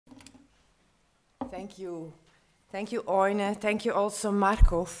Thank you. Thank you, Oine. Thank you also,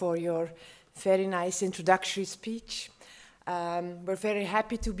 Marco, for your very nice introductory speech. We're very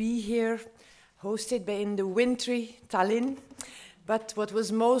happy to be here, hosted in the wintry Tallinn. But what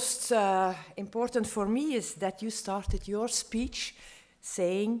was most important for me is that you started your speech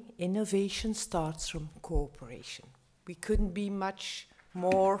saying innovation starts from cooperation. We couldn't be much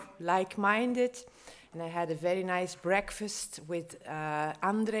more like-minded. And I had a very nice breakfast with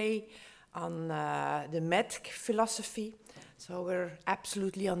Andrei on the METK philosophy. So we're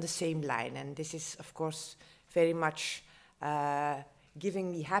absolutely on the same line. And this is, of course, very much giving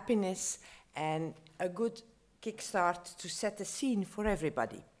me happiness and a good kickstart to set the scene for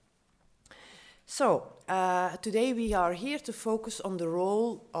everybody. So today we are here to focus on the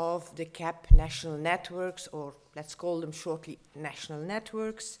role of the CAP national networks, or let's call them shortly national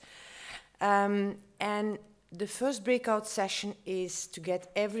networks. And the first breakout session is to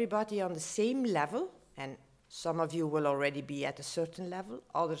get everybody on the same level, and some of you will already be at a certain level,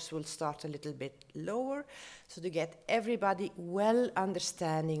 others will start a little bit lower, so to get everybody well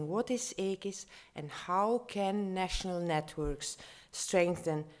understanding what is AKIS and how can national networks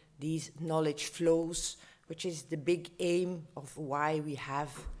strengthen these knowledge flows, which is the big aim of why we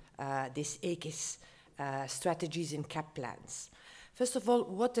have this AKIS strategies and CAP plans. First of all,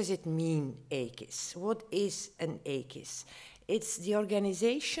 what does it mean, AKIS? What is an AKIS? It's the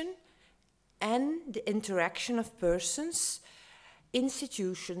organization and the interaction of persons,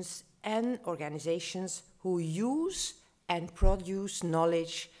 institutions, and organizations who use and produce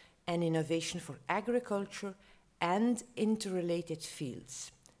knowledge and innovation for agriculture and interrelated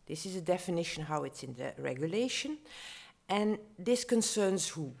fields. This is a definition how it's in the regulation, and this concerns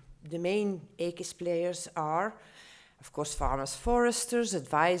who? The main AKIS players are, of course, farmers, foresters,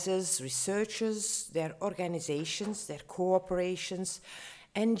 advisors, researchers, their organizations, their cooperations,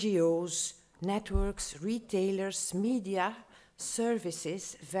 NGOs, networks, retailers, media,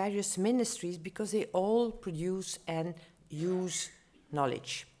 services, various ministries, because they all produce and use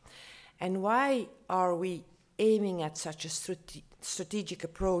knowledge. And why are we aiming at such a strategic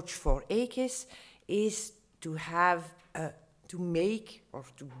approach for AKIS? Is to have, to make or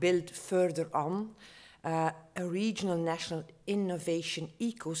to build further on a regional national innovation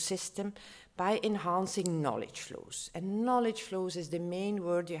ecosystem by enhancing knowledge flows. And knowledge flows is the main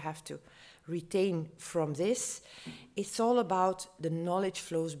word you have to retain from this. It's all about the knowledge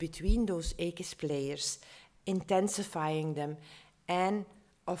flows between those AKIS players, intensifying them, and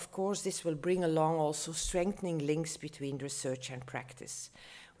of course this will bring along also strengthening links between research and practice.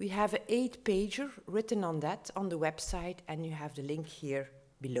 We have an 8-pager written on that on the website, and you have the link here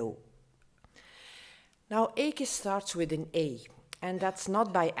below. Now, AKIS starts with an A, and that's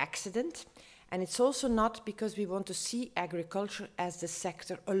not by accident, and it's also not because we want to see agriculture as the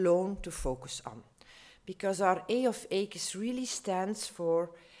sector alone to focus on, because our A of AKIS really stands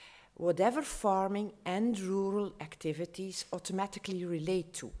for whatever farming and rural activities automatically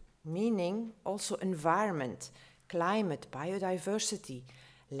relate to, meaning also environment, climate, biodiversity,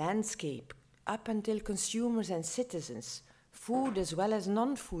 landscape, up until consumers and citizens, food as well as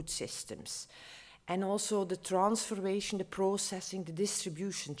non-food systems, and also the transformation, the processing, the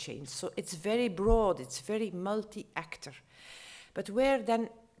distribution chains. So it's very broad, it's very multi-actor. But where then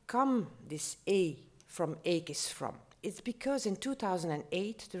come this A from AKIS from? It's because in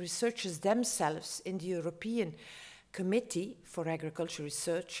 2008, the researchers themselves in the European Committee for Agricultural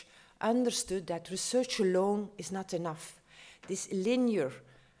Research understood that research alone is not enough. This linear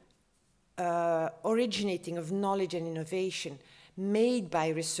originating of knowledge and innovation made by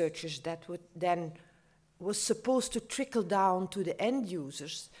researchers that would then was supposed to trickle down to the end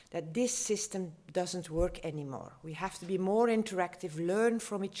users, that this system doesn't work anymore. We have to be more interactive, learn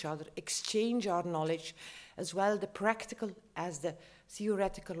from each other, exchange our knowledge, as well the practical as the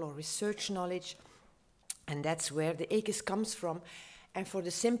theoretical or research knowledge, and that's where the AKIS comes from. And for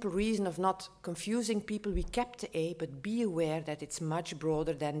the simple reason of not confusing people, we kept the A, but be aware that it's much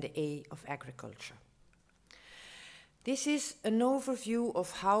broader than the A of agriculture. This is an overview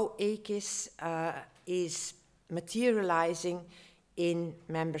of how AKIS is materializing in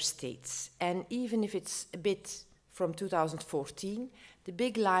member states. And even if it's a bit from 2014, the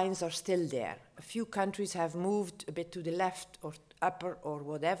big lines are still there. A few countries have moved a bit to the left or upper or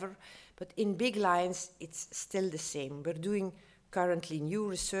whatever, but in big lines, it's still the same. We're doing currently new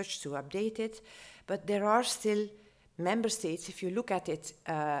research to update it, but there are still member states, if you look at it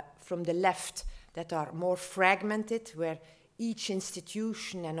from the left, that are more fragmented, where each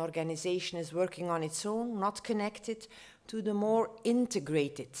institution and organization is working on its own, not connected, to the more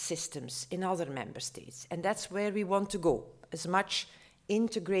integrated systems in other member states. And that's where we want to go, as much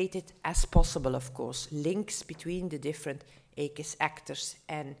integrated as possible, of course, links between the different AKIS actors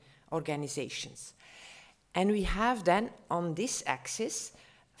and organizations. And we have then on this axis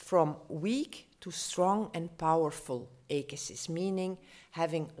from weak to strong and powerful AKISs, meaning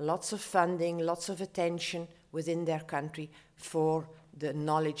having lots of funding, lots of attention within their country for the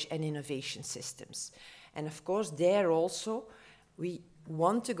knowledge and innovation systems. And of course, there also, we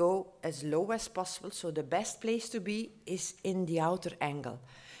want to go as low as possible, so the best place to be is in the outer angle.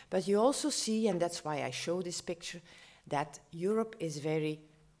 But you also see, and that's why I show this picture, that Europe is very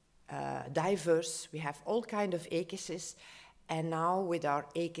diverse. We have all kinds of AKISs, and now with our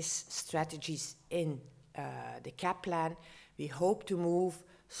AKIS strategies in the CAP plan, we hope to move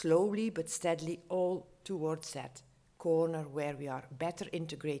slowly but steadily all towards that corner where we are better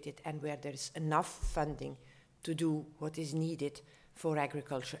integrated and where there is enough funding to do what is needed for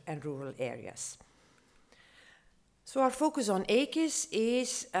agriculture and rural areas. So our focus on AKIS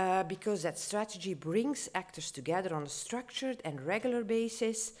is because that strategy brings actors together on a structured and regular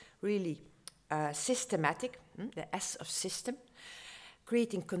basis, really systematic, the S of system,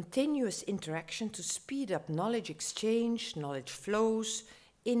 creating continuous interaction to speed up knowledge exchange, knowledge flows,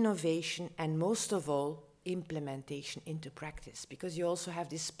 innovation, and most of all, implementation into practice, because you also have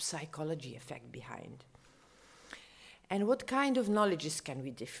this psychology effect behind. And what kind of knowledges can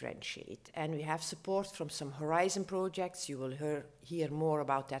we differentiate? And we have support from some Horizon projects. You will hear more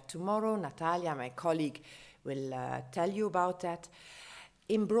about that tomorrow. Natalia, my colleague, will tell you about that.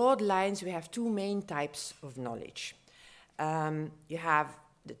 In broad lines, we have two main types of knowledge. You have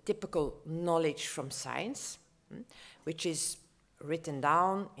the typical knowledge from science, which is written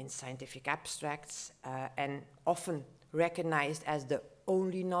down in scientific abstracts and often recognized as the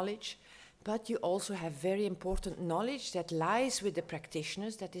only knowledge. But you also have very important knowledge that lies with the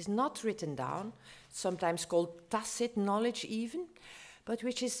practitioners that is not written down, sometimes called tacit knowledge even, but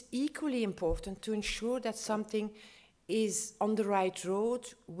which is equally important to ensure that something is on the right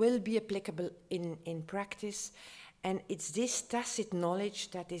road, will be applicable in practice. And it's this tacit knowledge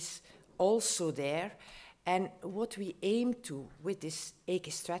that is also there. And what we aim to with these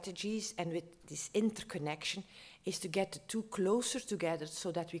AKIS strategies and with this interconnection is to get the two closer together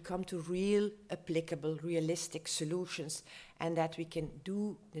so that we come to real, applicable, realistic solutions and that we can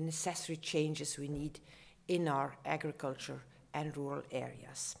do the necessary changes we need in our agriculture and rural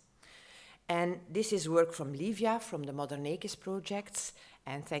areas. And this is work from Livia from the Modern AKIS projects.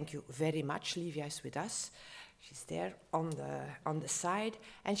 And thank you very much. Livia is with us. She's there on the side,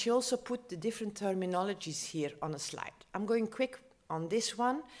 and she also put the different terminologies here on a slide. I'm going quick on this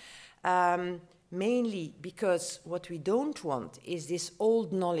one, mainly because what we don't want is this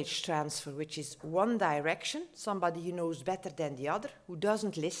old knowledge transfer, which is one direction, somebody who knows better than the other, who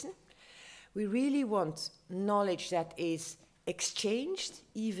doesn't listen. We really want knowledge that is exchanged.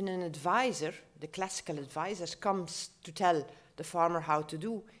 Even an advisor, the classical advisor, comes to tell the farmer how to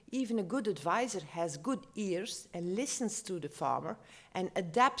do. Even a good advisor has good ears and listens to the farmer and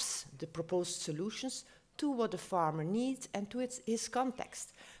adapts the proposed solutions to what the farmer needs and to his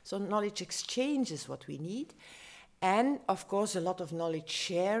context. So knowledge exchange is what we need. And of course, a lot of knowledge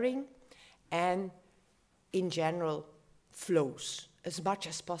sharing and in general flows as much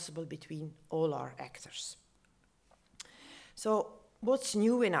as possible between all our actors. So what's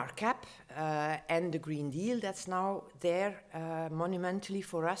new in our CAP and the Green Deal that's now there monumentally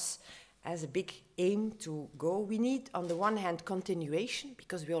for us as a big aim to go? We need, on the one hand, continuation,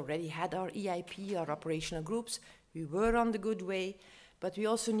 because we already had our EIP, our operational groups. We were on the good way, but we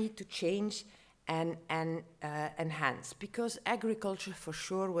also need to change and enhance, because agriculture for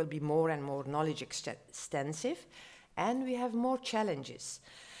sure will be more and more knowledge extensive, and we have more challenges.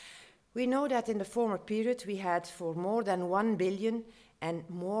 We know that in the former period we had for more than 1 billion and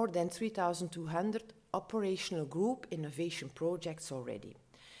more than 3,200 operational group innovation projects already.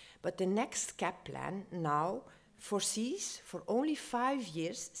 But the next CAP plan now foresees for only 5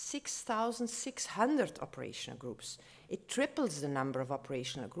 years 6,600 operational groups. It triples the number of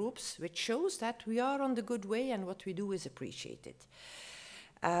operational groups, which shows that we are on the good way and what we do is appreciated.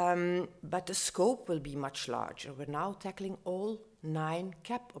 But the scope will be much larger. We're now tackling all 9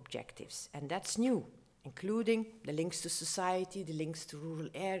 CAP objectives, and that's new, including the links to society, the links to rural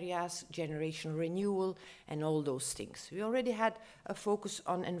areas, generational renewal, and all those things. We already had a focus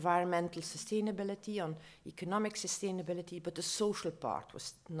on environmental sustainability, on economic sustainability, but the social part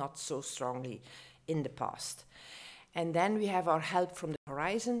was not so strongly in the past. And then we have our help from the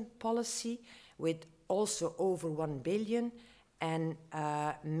Horizon policy with also over 1 billion and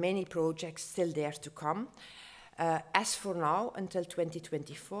many projects still there to come. As for now, until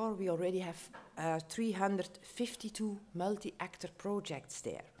 2024, we already have 352 multi-actor projects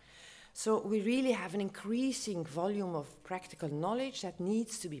there. So we really have an increasing volume of practical knowledge that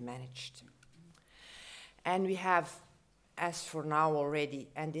needs to be managed. And we have, as for now already,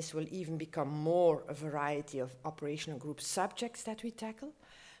 and this will even become more, a variety of operational group subjects that we tackle.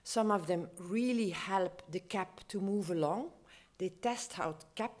 Some of them really help the CAP to move along. They test out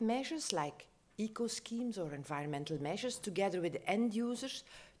CAP measures like eco schemes or environmental measures together with the end users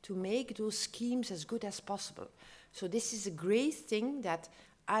to make those schemes as good as possible. So this is a great thing that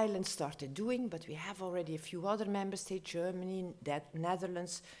Ireland started doing, but we have already a few other member states, Germany,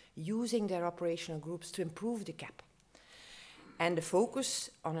 Netherlands, using their operational groups to improve the CAP. And the focus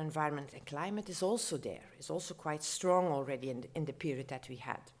on environment and climate is also there, is also quite strong already in the period that we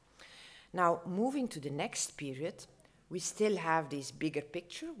had. Now, moving to the next period, we still have this bigger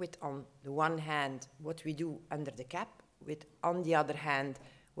picture with, on the one hand, what we do under the CAP, with, on the other hand,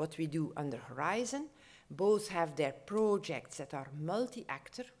 what we do under Horizon. Both have their projects that are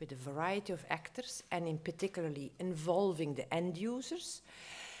multi-actor with a variety of actors and in particularly involving the end users.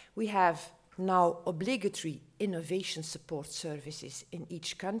 We have now obligatory innovation support services in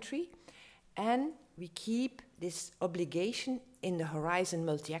each country, and we keep this obligation in the Horizon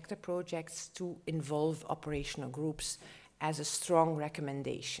multi-actor projects to involve operational groups as a strong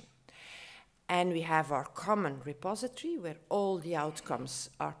recommendation. And we have our common repository where all the outcomes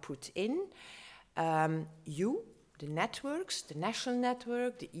are put in. The networks, the national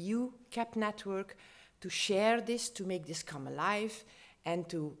network, the EU CAP network, to share this, to make this come alive, and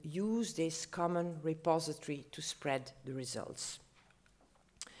to use this common repository to spread the results.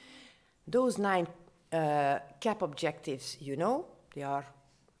 Those 9 CAP objectives, you know, they are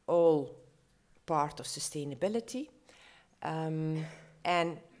all part of sustainability.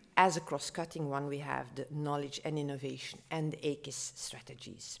 And as a cross-cutting one, we have the knowledge and innovation and the AKIS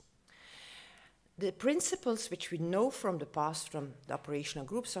strategies. The principles which we know from the past from the operational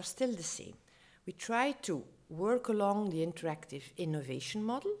groups are still the same. We try to work along the interactive innovation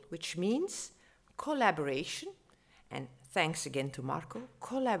model, which means collaboration, and thanks again to Marco,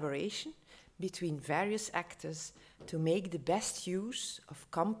 collaboration between various actors to make the best use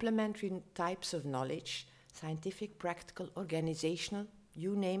of complementary types of knowledge, scientific, practical, organizational,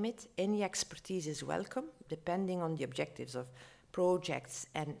 you name it. Any expertise is welcome, depending on the objectives of projects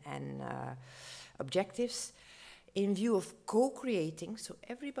and objectives, in view of co-creating, so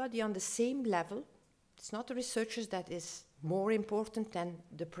everybody on the same level. It's not the researchers that is more important than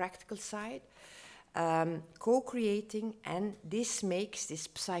the practical side. Co-creating, and this makes this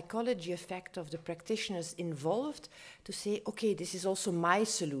psychology effect of the practitioners involved to say, okay, this is also my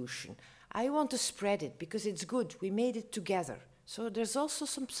solution. I want to spread it because it's good. We made it together. So there's also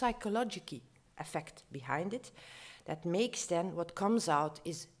some psychological effect behind it that makes then what comes out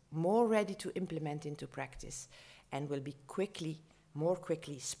is more ready to implement into practice and will be more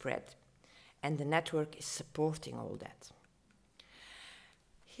quickly spread. And the network is supporting all that.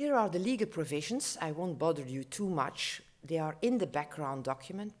 Here are the legal provisions. I won't bother you too much. They are in the background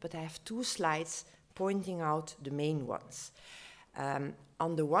document, but I have 2 slides pointing out the main ones.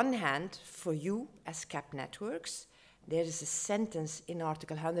 On the one hand, for you as CAP networks, there is a sentence in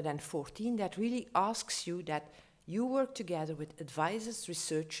Article 114 that really asks you that you work together with advisors,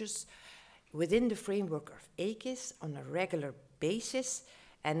 researchers, within the framework of AKIS on a regular basis,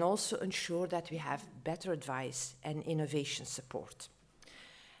 and also ensure that we have better advice and innovation support.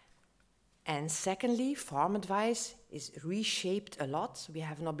 And secondly, farm advice is reshaped a lot. We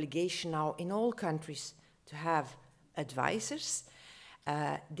have an obligation now in all countries to have advisors.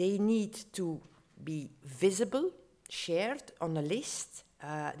 They need to be visible, shared on a list.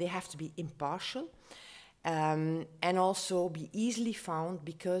 They have to be impartial. And also be easily found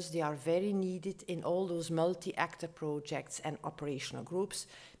because they are very needed in all those multi-actor projects and operational groups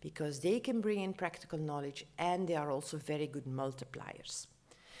because they can bring in practical knowledge and they are also very good multipliers.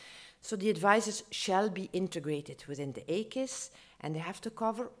 So the advisors shall be integrated within the AKIS and they have to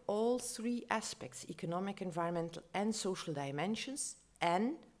cover all 3 aspects, economic, environmental and social dimensions,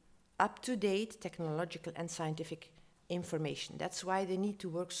 and up-to-date technological and scientific information. That's why they need to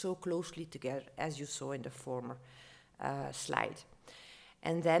work so closely together, as you saw in the former slide.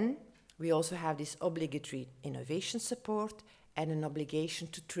 And then we also have this obligatory innovation support and an obligation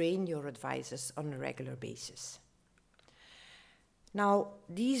to train your advisors on a regular basis. Now,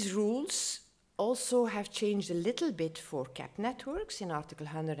 these rules also have changed a little bit for CAP networks in Article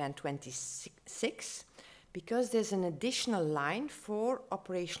 126, because there's an additional line for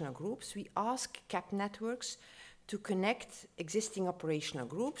operational groups. We ask CAP networks to connect existing operational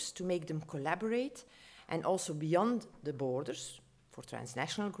groups, to make them collaborate, and also beyond the borders, for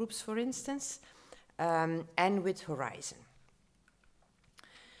transnational groups, for instance, and with Horizon.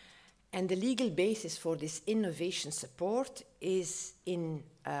 And the legal basis for this innovation support is in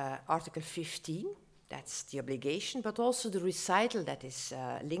Article 15, that's the obligation, but also the recital that is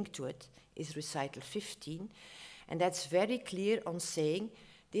linked to it is recital 15, and that's very clear on saying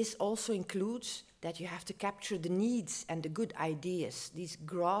this also includes that you have to capture the needs and the good ideas. These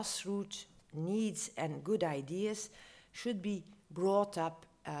grassroots needs and good ideas should be brought up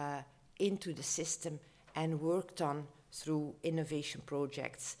into the system and worked on through innovation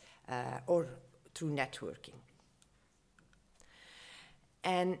projects or through networking.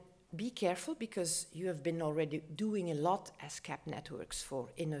 And be careful, because you have been already doing a lot as CAP Networks for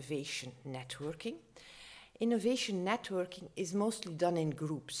innovation networking. Innovation networking is mostly done in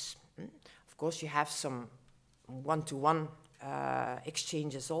groups. Of course, you have some one-to-one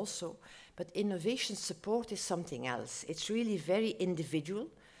exchanges also, but innovation support is something else. It's really very individual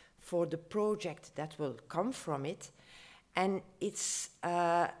for the project that will come from it, and it's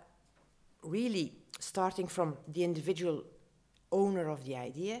really starting from the individual owner of the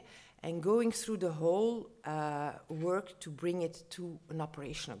idea and going through the whole work to bring it to an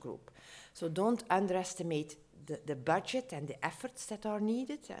operational group. So don't underestimate the budget and the efforts that are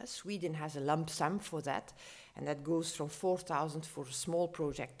needed. Sweden has a lump sum for that, and that goes from 4,000 for a small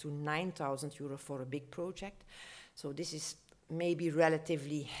project to 9,000 euro for a big project. So this is maybe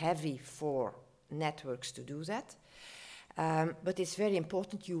relatively heavy for networks to do that. But it's very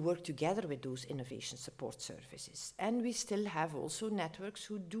important you work together with those innovation support services. And we still have also networks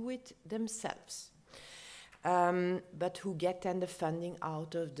who do it themselves, but who get then the funding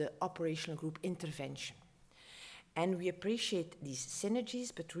out of the operational group intervention. And we appreciate these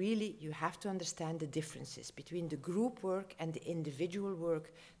synergies, but really you have to understand the differences between the group work and the individual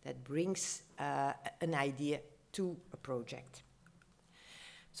work that brings an idea to a project.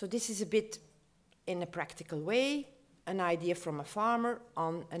 So this is a bit in a practical way, an idea from a farmer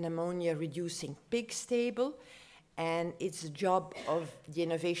on an ammonia reducing pig stable, and it's the job of the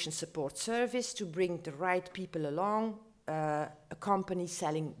innovation support service to bring the right people along, a company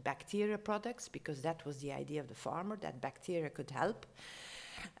selling bacteria products, because that was the idea of the farmer, that bacteria could help.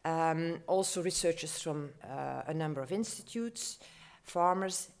 Also researchers from a number of institutes,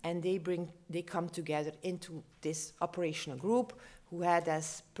 farmers, and they come together into this operational group who had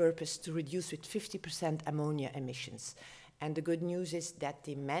as purpose to reduce with 50% ammonia emissions. And the good news is that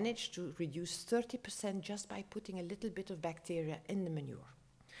they managed to reduce 30% just by putting a little bit of bacteria in the manure.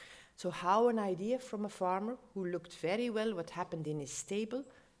 So how an idea from a farmer who looked very well what happened in his stable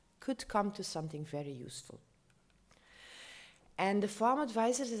could come to something very useful. And the farm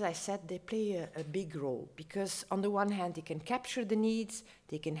advisors, as I said, they play a big role, because on the one hand they can capture the needs,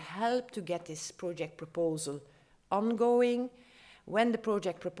 they can help to get this project proposal ongoing. When the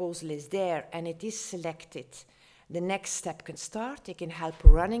project proposal is there and it is selected, the next step can start. They can help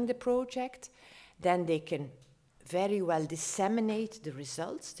running the project. Then they can very well disseminate the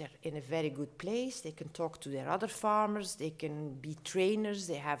results. They're in a very good place. They can talk to their other farmers. They can be trainers.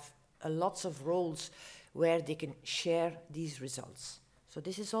 They have lots of roles where they can share these results. So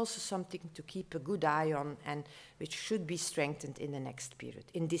this is also something to keep a good eye on, and which should be strengthened in the next period,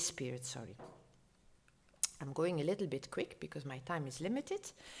 in this period, sorry. I'm going a little bit quick because my time is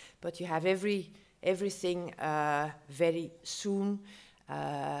limited, but you have everything very soon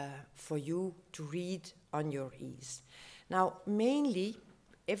for you to read on your ease. Now, mainly,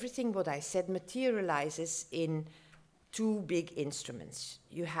 everything what I said materializes in two big instruments.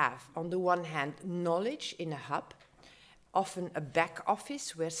 You have, on the one hand, knowledge in a hub, often a back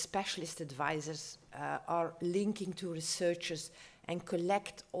office where specialist advisors are linking to researchers and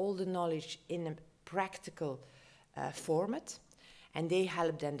collect all the knowledge in a practical format, and they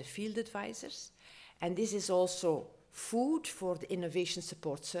help then the field advisors. And this is also food for the innovation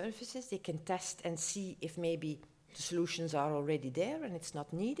support services. They can test and see if maybe the solutions are already there and it's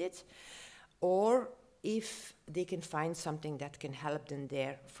not needed, or if they can find something that can help them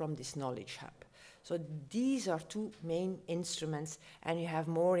there from this knowledge hub. So these are two main instruments, and you have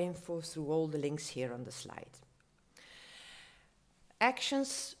more info through all the links here on the slide.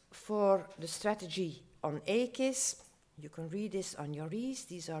 Actions for the strategy on AKIS. You can read this on your ease.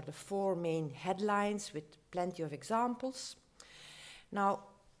 These are the four main headlines with plenty of examples. Now,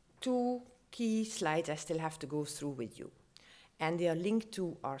 two key slides I still have to go through with you. And they are linked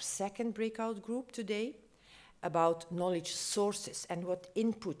to our second breakout group today about knowledge sources and what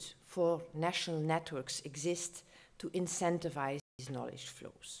input for national networks exist to incentivize these knowledge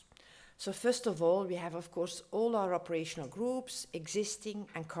flows. So first of all, we have, of course, all our operational groups existing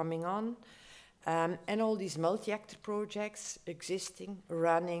and coming on. And all these multi-actor projects existing,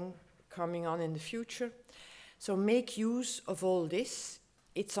 running, coming on in the future. So make use of all this.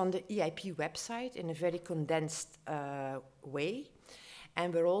 It's on the EIP website in a very condensed way.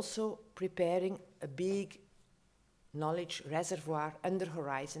 And we're also preparing a big knowledge reservoir under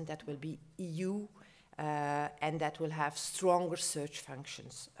Horizon that will be EU and that will have stronger search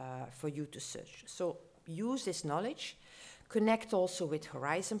functions for you to search. So use this knowledge, connect also with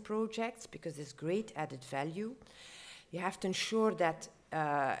Horizon projects because there's great added value. You have to ensure that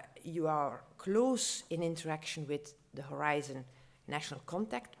you are close in interaction with the Horizon national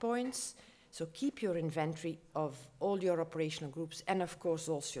contact points. So keep your inventory of all your operational groups and of course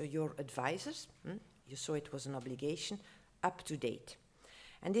also your advisors. You saw it was an obligation, up to date.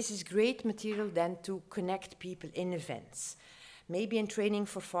 And this is great material then to connect people in events, maybe in training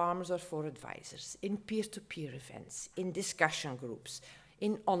for farmers or for advisors, in peer-to-peer events, in discussion groups,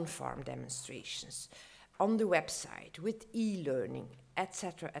 in on-farm demonstrations, on the website, with e-learning,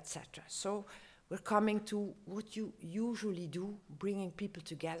 etc., etc. So we're coming to what you usually do, bringing people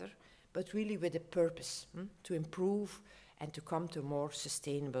together, but really with a purpose, to improve and to come to more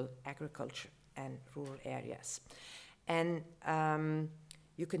sustainable agriculture and rural areas. And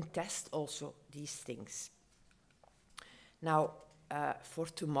you can test also these things. Now, for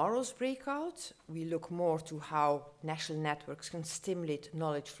tomorrow's breakout, we look more to how national networks can stimulate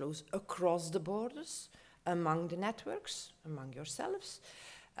knowledge flows across the borders, among the networks, among yourselves,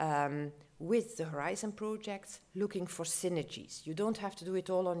 with the Horizon projects, looking for synergies. You don't have to do it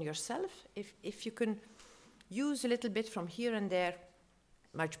all on yourself. If you can use a little bit from here and there,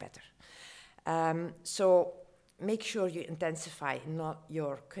 much better. So make sure you intensify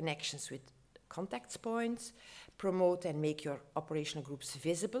your connections with contact points, promote and make your operational groups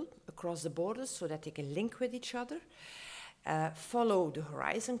visible across the borders so that they can link with each other. Follow the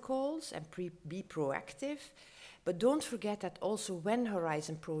Horizon calls and be proactive. But don't forget that also when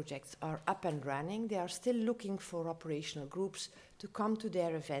Horizon projects are up and running, they are still looking for operational groups to come to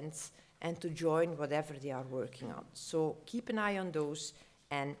their events and to join whatever they are working on. So keep an eye on those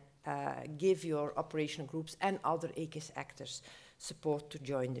and give your operational groups and other AKIS actors support to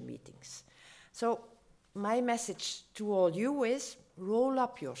join the meetings. So my message to all you is roll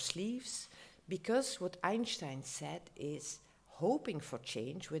up your sleeves, because what Einstein said is hoping for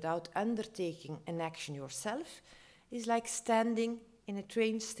change without undertaking an action yourself is like standing in a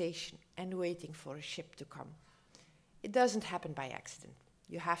train station and waiting for a ship to come. It doesn't happen by accident.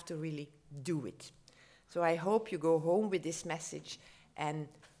 You have to really do it. So I hope you go home with this message and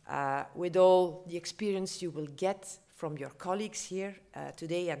with all the experience you will get from your colleagues here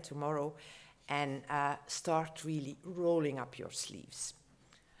today and tomorrow, and start really rolling up your sleeves.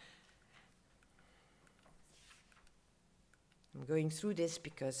 I'm going through this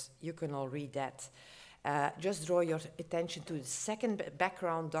because you can all read that. Just draw your attention to the second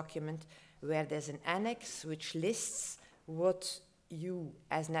background document where there's an annex which lists what you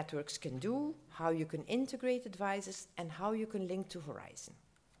as networks can do, how you can integrate advisors, and how you can link to Horizon.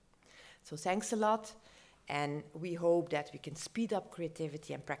 So thanks a lot, and we hope that we can speed up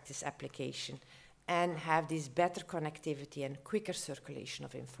creativity and practice application and have this better connectivity and quicker circulation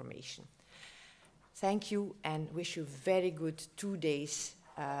of information. Thank you and wish you very good 2 days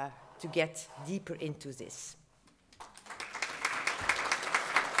to get deeper into this.